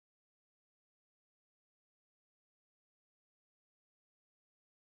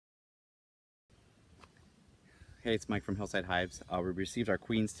Hey, it's Mike from Hillside Hives. We received our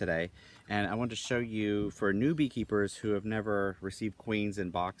queens today, and I wanted to show you, for new beekeepers who have never received queens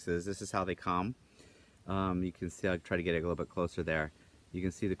in boxes, this is how they come. You can see, I'll try to get it a little bit closer there. You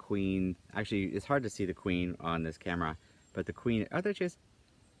can see the queen. Actually, it's hard to see the queen on this camera, but the queen, oh, there she is.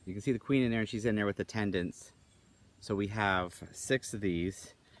 You can see the queen in there, and she's in there with attendants. So we have 6 of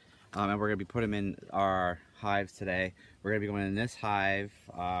these, and we're going to be putting them in our hives today. We're going to be going in this hive,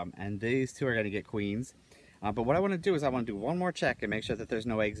 and these 2 are going to get queens. But what I want to do is I want to do one more check and make sure that there's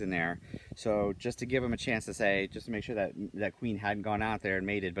no eggs in there. So just to give them a chance to say, just to make sure that that queen hadn't gone out there and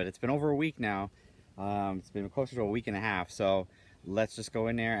mated. But it's been over a week now. It's been closer to a week and a half. So let's just go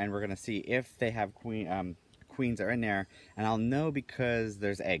in there and we're going to see if they have queens are in there. And I'll know because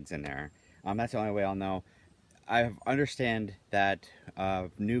there's eggs in there. That's the only way I'll know. I understand that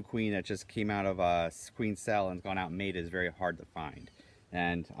new queen that just came out of a queen cell and gone out and mated is very hard to find.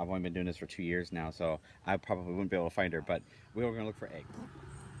 And I've only been doing this for 2 years now, so I probably wouldn't be able to find her, but we were going to look for eggs.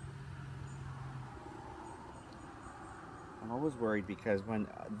 I'm always worried because when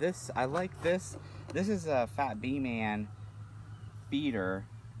I like this is a Fat Bee Man feeder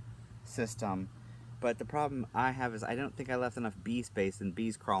system, but the problem I have is I don't think I left enough bee space and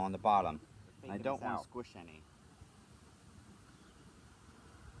bees crawl on the bottom. I don't want to squish any.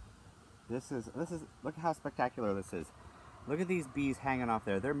 This is, look how spectacular this is. Look at these bees hanging off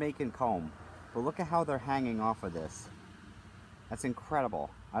there. They're making comb. But look at how they're hanging off of this. That's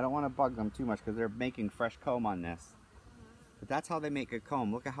incredible. I don't want to bug them too much because they're making fresh comb on this. But that's how they make a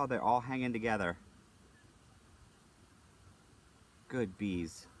comb. Look at how they're all hanging together. Good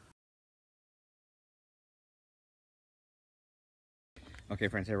bees. Okay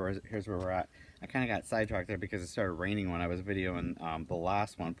friends, here's where we're at. I kind of got sidetracked there because it started raining when I was videoing the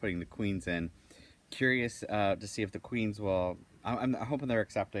last one, putting the queens in. Curious to see if the queens will, I'm hoping they're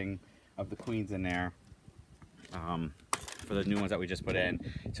accepting of the queens in there for the new ones that we just put in.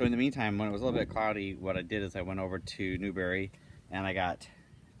 So in the meantime, when it was a little bit cloudy, what I did is I went over to Newberry and I got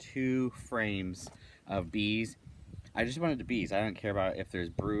 2 frames of bees. I just wanted the bees. I don't care about if there's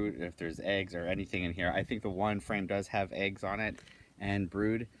brood, if there's eggs or anything in here. I think the one frame does have eggs on it and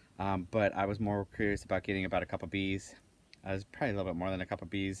brood, but I was more curious about getting about a couple bees. I was probably a little bit more than a couple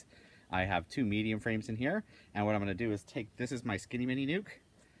bees. I have 2 medium frames in here, and what I'm going to do is this is my Skinny Mini Nuke,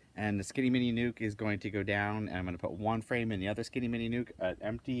 and the Skinny Mini Nuke is going to go down, and I'm going to put 1 frame in the other Skinny Mini Nuke, an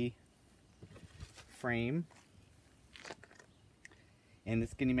empty frame in the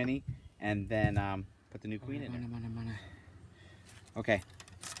Skinny Mini, and then put the new queen in there. Okay,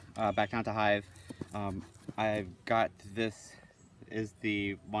 back down to hive. I've got this is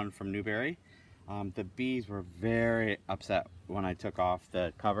the one from Newberry. The bees were very upset when I took off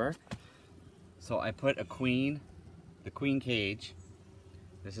the cover. So I put the queen cage.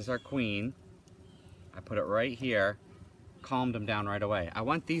 This is our queen. I put it right here, calmed them down right away. I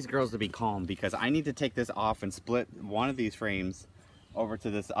want these girls to be calm because I need to take this off and split one of these frames over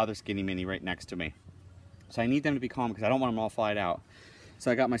to this other Skinny Mini right next to me. So I need them to be calm because I don't want them all flied out. So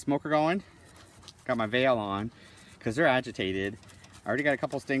I got my smoker going, got my veil on because they're agitated. I already got a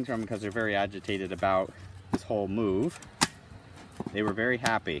couple stings from them because they're very agitated about this whole move. They were very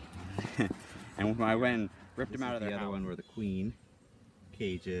happy. And when I went and ripped them out of their house. The other one where the queen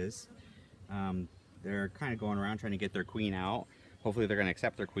cage is. They're kind of going around trying to get their queen out. Hopefully they're going to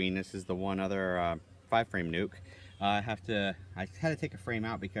accept their queen. This is the one other 5-frame nuke. I had to take a frame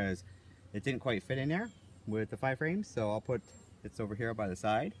out because it didn't quite fit in there with the 5 frames. So I'll put it's over here by the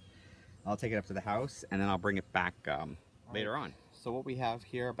side. I'll take it up to the house and then I'll bring it back later on. So what we have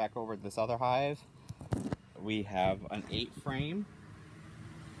here back over at this other hive, we have an 8-frame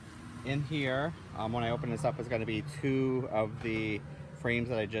in here. When I open this up, it's going to be 2 of the frames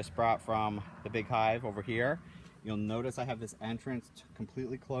that I just brought from the big hive over here. You'll notice I have this entrance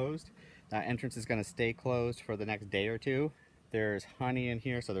completely closed. That entrance is going to stay closed for the next day or 2. There's honey in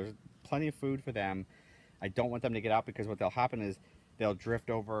here, so there's plenty of food for them. I don't want them to get out because what will happen is they'll drift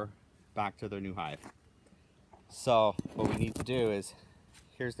over back to their new hive. So what we need to do is,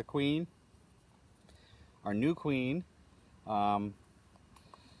 here's the queen, our new queen.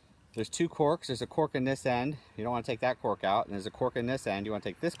 There's 2 corks. There's a cork in this end. You don't want to take that cork out. And there's a cork in this end. You want to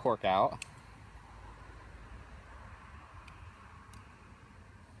take this cork out.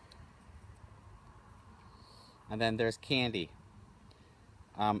 And then there's candy.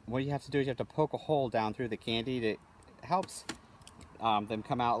 What you have to do is you have to poke a hole down through the candy. That helps them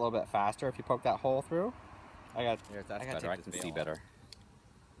come out a little bit faster if you poke that hole through. I can see better.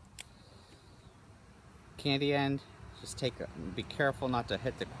 Candy end. Just be careful not to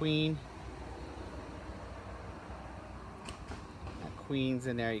hit the queen. That queen's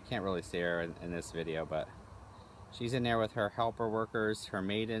in there. You can't really see her in this video, but She's in there with her helper workers, her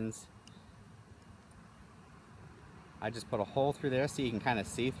maidens. I just put a hole through there so you can kind of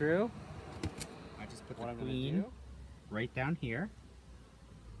see through. I just put the queen right down here.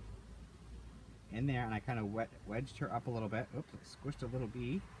 In there, and I kind of wedged her up a little bit. Oops, I squished a little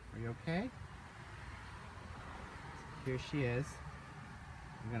bee. Are you okay? Here she is.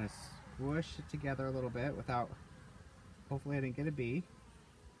 I'm gonna squish it together a little bit without, hopefully I didn't get a bee.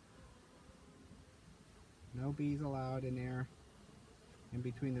 No bees allowed in there, in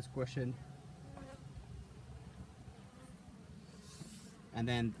between the squishing. And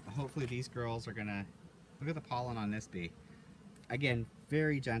then hopefully these girls are gonna, look at the pollen on this bee. Again,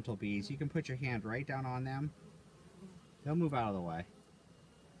 very gentle bees. You can put your hand right down on them. They'll move out of the way.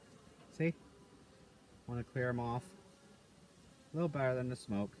 See? Want to clear them off. A little better than the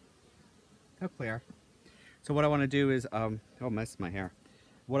smoke. They'll clear. So what I want to do is, oh, messed my hair.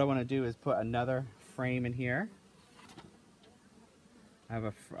 What I want to do is put another frame in here. I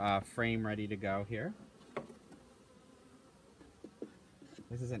have a frame ready to go here.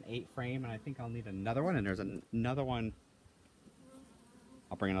 This is an 8 frame, and I think I'll need another one, and there's another one.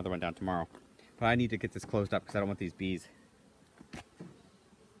 I'll bring another one down tomorrow. But I need to get this closed up because I don't want these bees.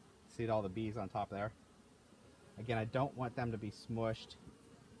 See all the bees on top there? Again, I don't want them to be smushed.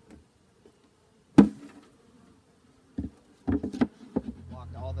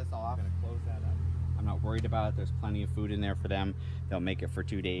 Blocked all this off. I'm gonna close that up. I'm not worried about it. There's plenty of food in there for them. They'll make it for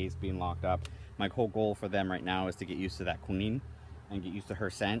 2 days being locked up. My whole goal for them right now is to get used to that queen and get used to her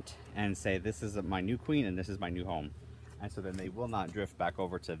scent and say, this is my new queen and this is my new home. And so then they will not drift back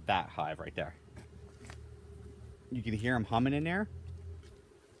over to that hive right there. You can hear them humming in there.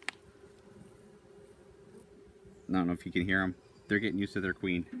 I don't know if you can hear them. They're getting used to their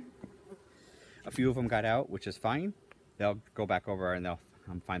queen. A few of them got out, which is fine. They'll go back over and they'll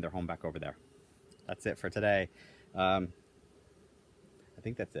find their home back over there. That's it for today. I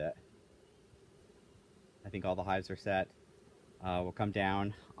think that's it. I think all the hives are set. We'll come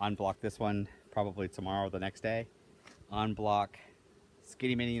down, unblock this one probably tomorrow or the next day. Unblock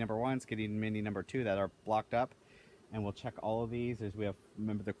Skitty Mini number 1, Skitty Mini number 2 that are blocked up, and we'll check all of these. As we have,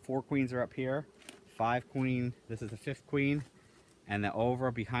 remember the 4 queens are up here, 5 queen, this is the 5th queen, and the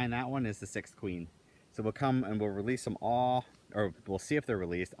over behind that one is the 6th queen. So we'll come and we'll release them all, or we'll see if they're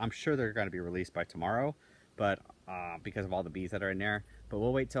released. I'm sure they're going to be released by tomorrow, but because of all the bees that are in there. But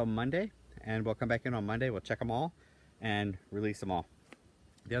we'll wait till Monday, and we'll come back in on Monday. We'll check them all and release them all.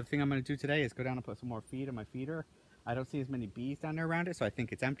 The other thing I'm going to do today is go down and put some more feed in my feeder. I don't see as many bees down there around it, so I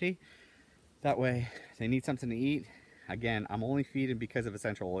think it's empty. That way, they need something to eat. Again, I'm only feeding because of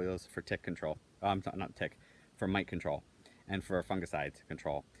essential oils for tick control. Not tick, for mite control and for fungicide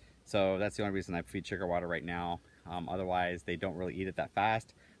control. So that's the only reason I feed sugar water right now. Otherwise, they don't really eat it that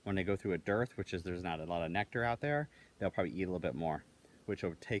fast. When they go through a dearth, which is there's not a lot of nectar out there, they'll probably eat a little bit more, which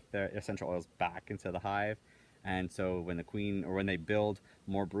will take the essential oils back into the hive. And so when the queen, or when they build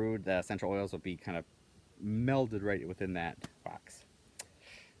more brood, the essential oils will be kind of melded right within that box.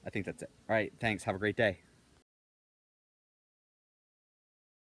 I think that's it. All right, thanks. Have a great day.